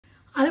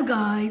Hello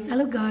guys,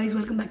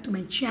 welcome back to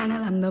my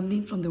channel. I'm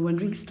Navneet from The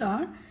Wandering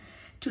Star.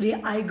 Today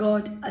I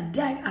got a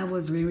deck. I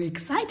was very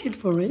excited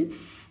for it,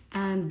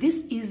 and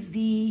this is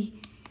the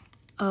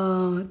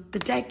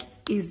deck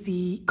is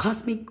the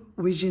Cosmic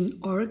Vision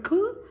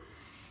Oracle,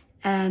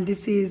 and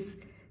this is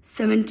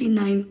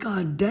 79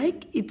 card deck.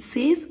 It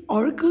says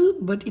Oracle,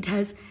 but it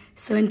has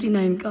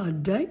 79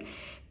 card deck,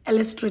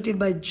 illustrated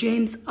by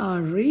James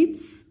R.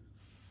 Reeds,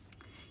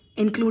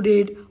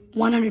 included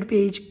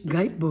 100-page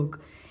guidebook.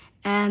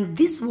 And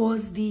this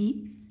was the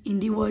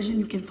indie version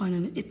you can find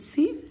on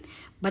Etsy,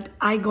 but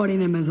I got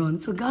in Amazon.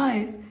 So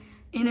guys,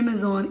 in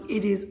Amazon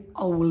it is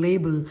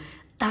available.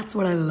 That's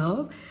what I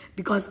love,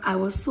 because I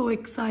was so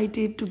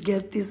excited to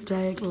get this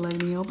deck.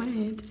 Let me open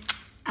it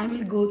and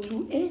we'll go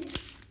through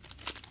it.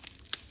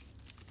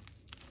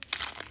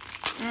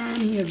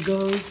 And here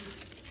goes.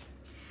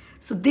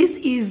 So this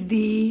is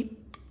the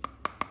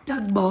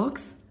tug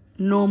box,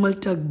 normal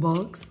tug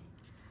box.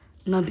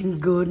 Nothing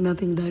good,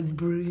 nothing that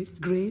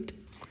great.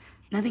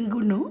 Nothing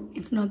good, no,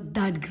 it's not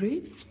that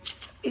great.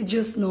 It's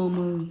just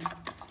normal.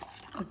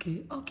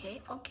 Okay.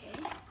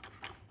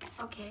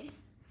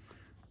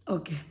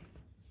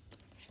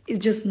 It's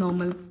just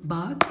normal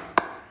box.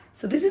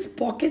 So this is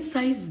pocket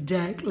size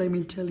deck, let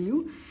me tell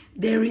you.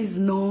 There is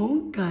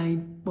no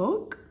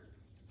guidebook.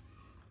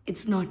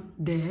 It's not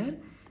there,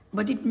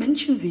 but it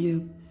mentions here,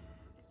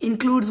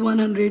 includes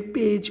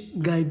 100-page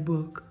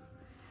guidebook.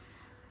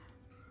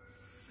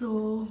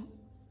 So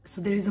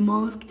there is a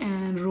mosque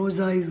and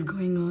rosa is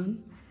going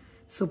on.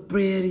 So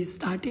prayer is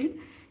started.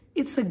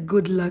 It's a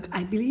good luck,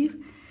 I believe.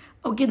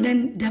 Okay,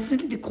 then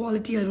definitely the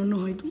quality, I don't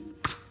know how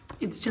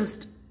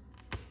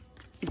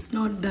it's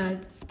not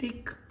that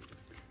thick.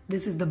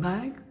 This is the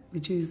bag,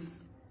 which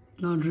is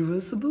not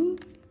reversible.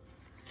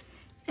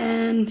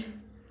 And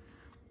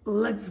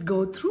let's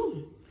go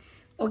through.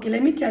 Okay,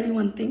 let me tell you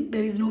one thing.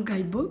 There is no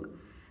guidebook.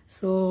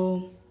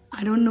 So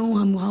I don't know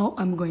how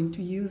I'm going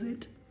to use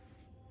it.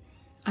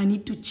 I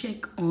need to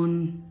check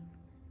on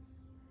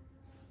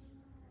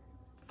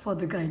for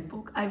the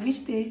guidebook. I wish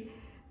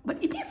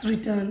but it is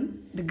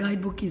written, the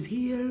guidebook is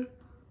here,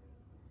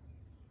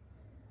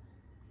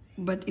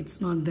 but it's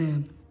not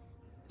there.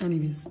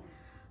 Anyways,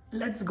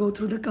 let's go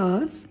through the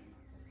cards.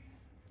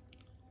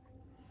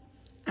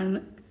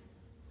 And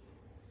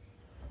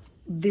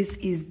this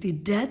is the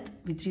death,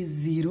 which is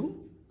 0.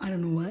 I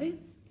don't know why.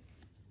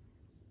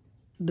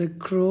 The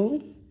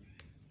crow.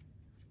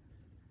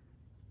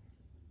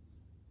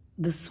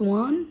 The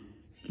swan,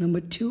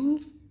 number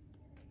 2.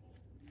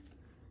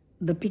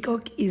 The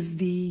peacock is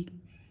the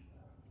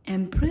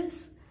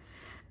empress.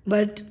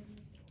 But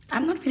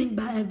I'm not feeling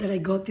bad that I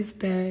got this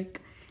deck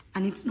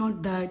and it's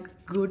not that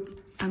good.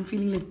 I'm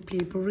feeling like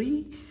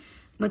papery,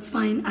 but it's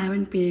fine. I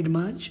haven't paid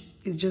much.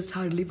 It's just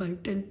hardly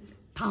 5-10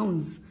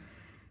 pounds.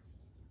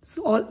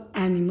 So all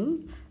animal.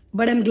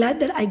 But I'm glad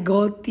that I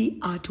got the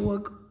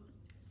artwork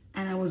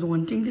and I was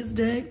wanting this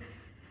deck.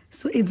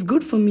 So it's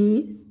good for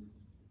me,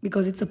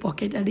 because it's a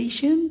pocket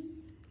edition.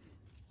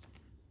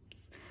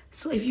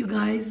 So if you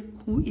guys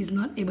who is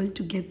not able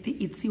to get the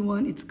Etsy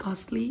one, it's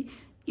costly,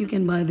 you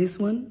can buy this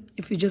one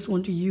if you just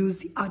want to use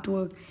the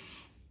artwork.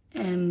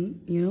 And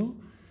you know,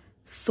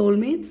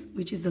 soulmates,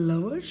 which is the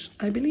lovers,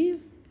 I believe.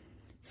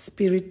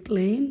 Spirit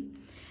plane.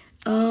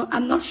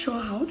 I'm not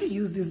sure how to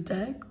use this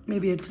deck.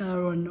 Maybe a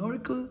tarot or an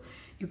oracle.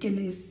 You can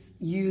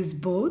use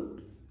both.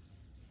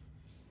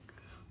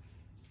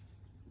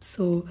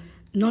 So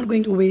not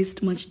going to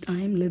waste much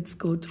time. Let's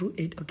go through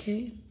it,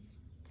 okay?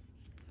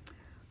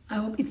 I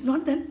hope it's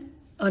not that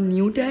a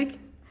new deck.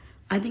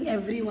 I think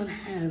everyone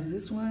has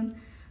this one.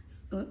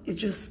 So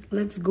it's just,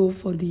 let's go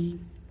for the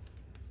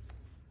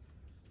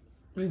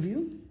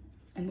review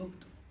and walk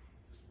through.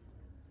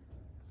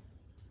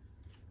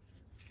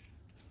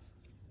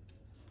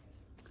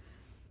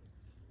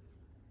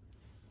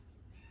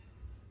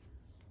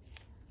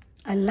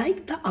 I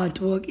like the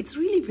artwork. It's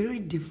really very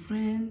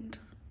different.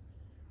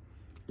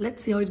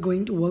 Let's see how it's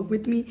going to work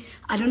with me.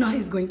 I don't know how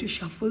it's going to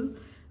shuffle.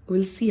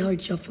 We'll see how it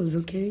shuffles,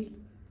 okay?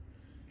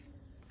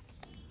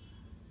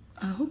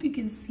 I hope you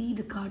can see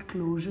the card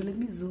closure. Let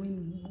me zoom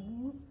in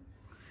more.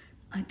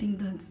 I think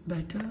that's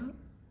better.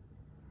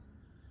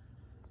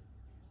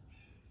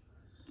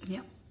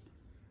 Yeah.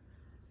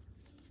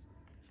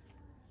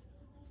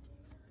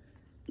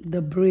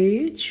 The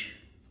bridge.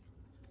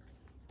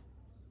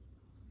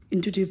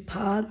 Intuitive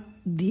path.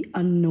 The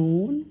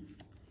unknown.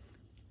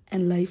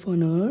 And life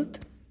on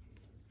earth.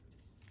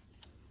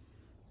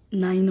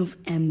 9 of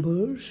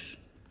embers,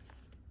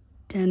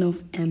 10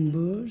 of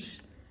embers,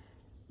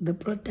 the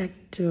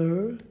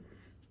protector,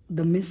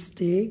 the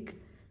mystic,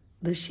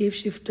 the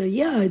shapeshifter.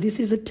 Yeah, this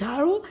is a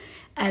tarot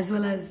as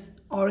well as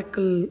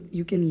oracle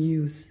you can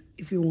use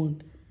if you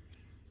want.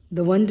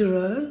 The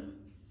wanderer,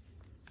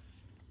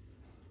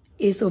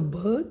 ace of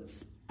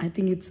birds, I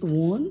think it's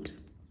wand.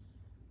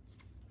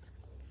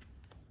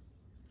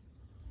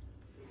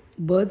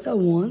 Birds are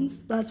wands,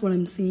 that's what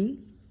I'm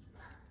seeing.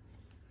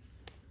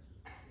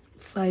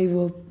 5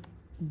 of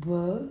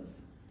birds,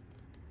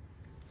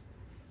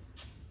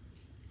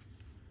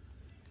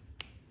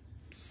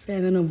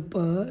 7 of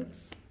birds,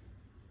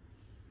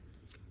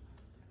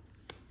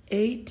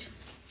 8,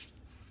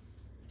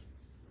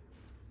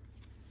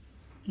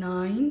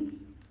 9,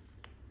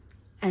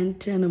 and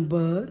 10 of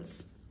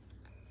birds.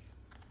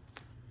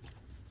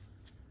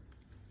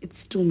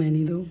 It's too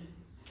many though.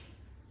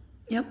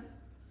 Yep.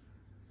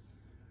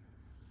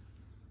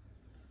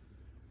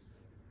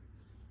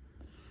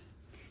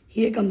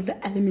 Here comes the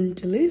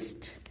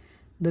elementalist,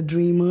 the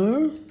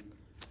dreamer,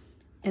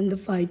 and the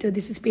fighter.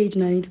 This is page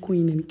 9,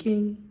 queen and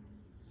king.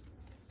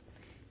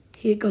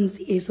 Here comes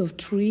the ace of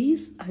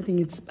trees. I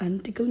think it's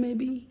pentacle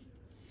maybe.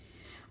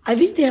 I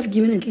wish they have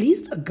given at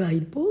least a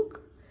guidebook,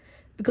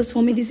 because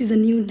for me this is a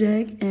new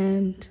deck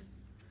and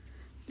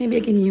maybe I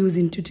can use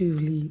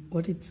intuitively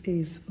what it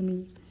says for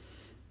me.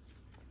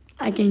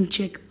 I can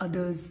check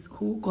others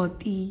who got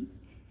the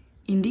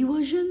indie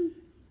version.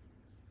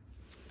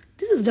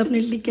 This is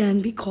definitely can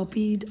be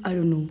copied. I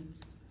don't know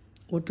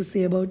what to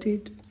say about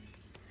it.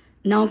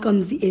 Now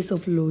comes the ace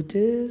of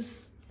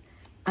lotus.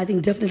 I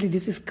think definitely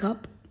this is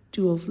cup.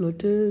 2 of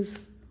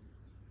lotus,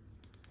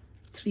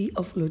 3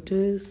 of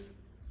lotus,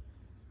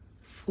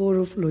 4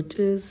 of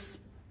lotus,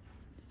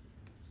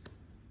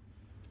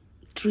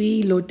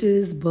 3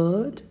 lotus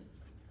bird,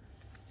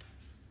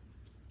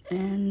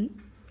 and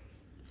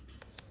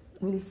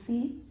we'll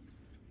see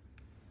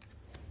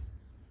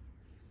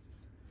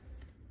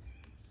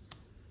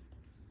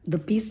the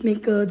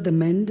peacemaker, the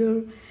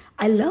mender.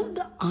 I love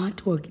the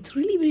artwork. It's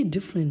really very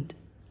different.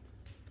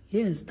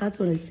 Yes, that's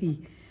what I see.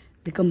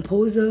 The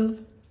composer.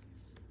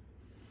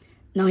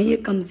 Now here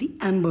comes the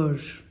amber.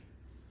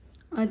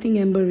 I think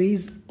amber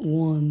is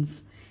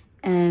wands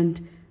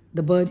and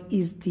the bird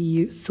is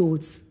the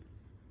swords.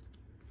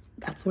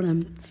 That's what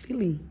I'm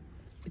feeling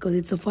because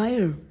it's a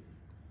fire.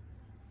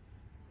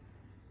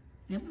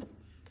 Yep.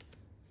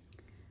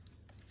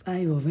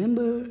 5 of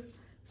amber,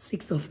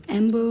 6 of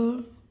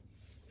amber.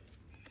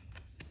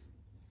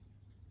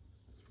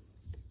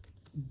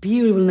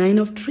 Beautiful 9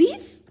 of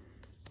trees.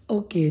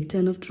 Okay,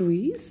 10 of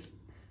trees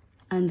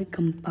and the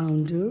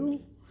compounder.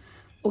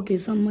 Okay,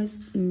 some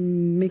must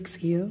mix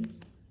here.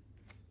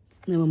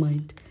 Never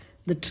mind.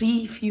 The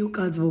tree, few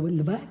cards were in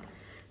the back.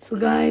 So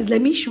guys,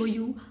 let me show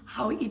you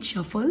how it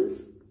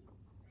shuffles.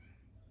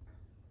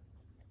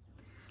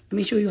 Let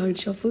me show you how it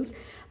shuffles.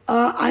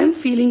 I'm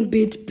feeling a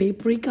bit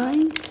papery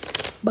kind,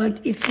 but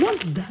it's not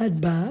that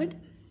bad.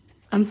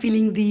 I'm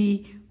feeling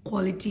the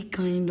quality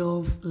kind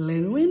of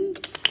Lenwin.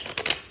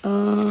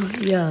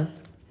 Yeah.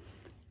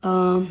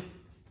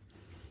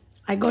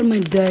 I got my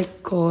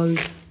deck called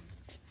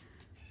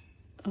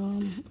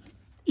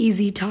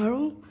Easy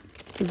Tarot.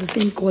 It's the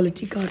same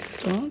quality card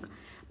stock,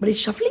 but its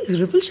shuffling is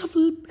riffle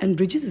shuffle and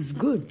bridges is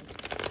good.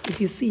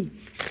 If you see,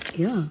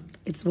 yeah,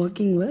 it's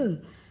working well.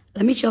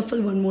 Let me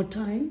shuffle one more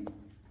time.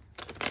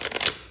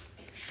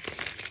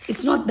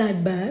 It's not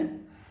that bad.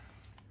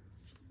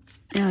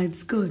 Yeah,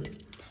 it's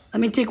good. Let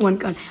me take one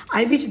card.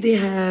 I wish they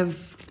have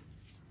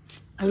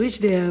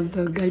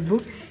the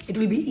guidebook. It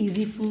will be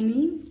easy for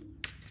me.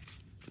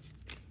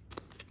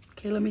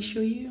 Okay, let me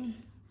show you.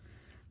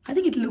 I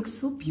think it looks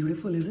so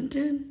beautiful, isn't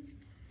it?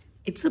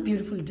 It's a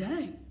beautiful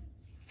deck.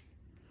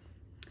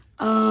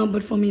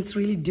 But for me, it's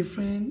really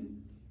different.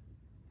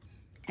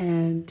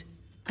 And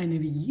I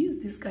never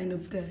use this kind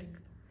of deck.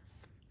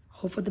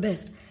 Hope for the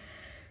best.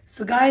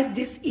 So guys,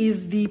 this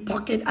is the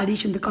Pocket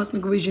Edition, the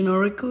Cosmic Vision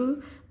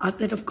Oracle. A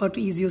set of cards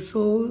to ease your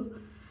soul.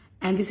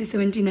 And this is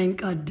 79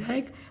 card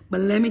deck.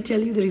 But let me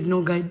tell you, there is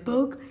no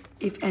guidebook.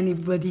 If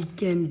anybody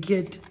can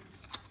get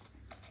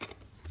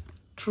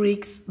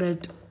tricks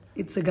that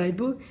it's a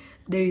guidebook,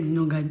 there is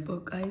no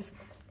guidebook, guys.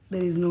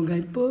 There is no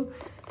guidebook.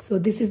 So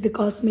this is the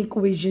Cosmic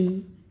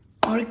Vision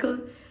Oracle.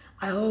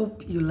 I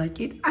hope you like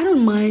it. I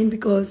don't mind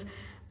because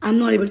I'm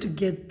not able to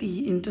get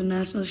the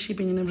international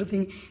shipping and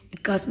everything.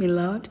 It cost me a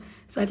lot.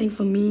 So I think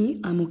for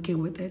me, I'm okay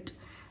with it.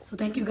 So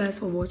thank you guys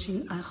for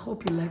watching. I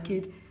hope you like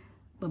it.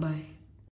 Bye-bye.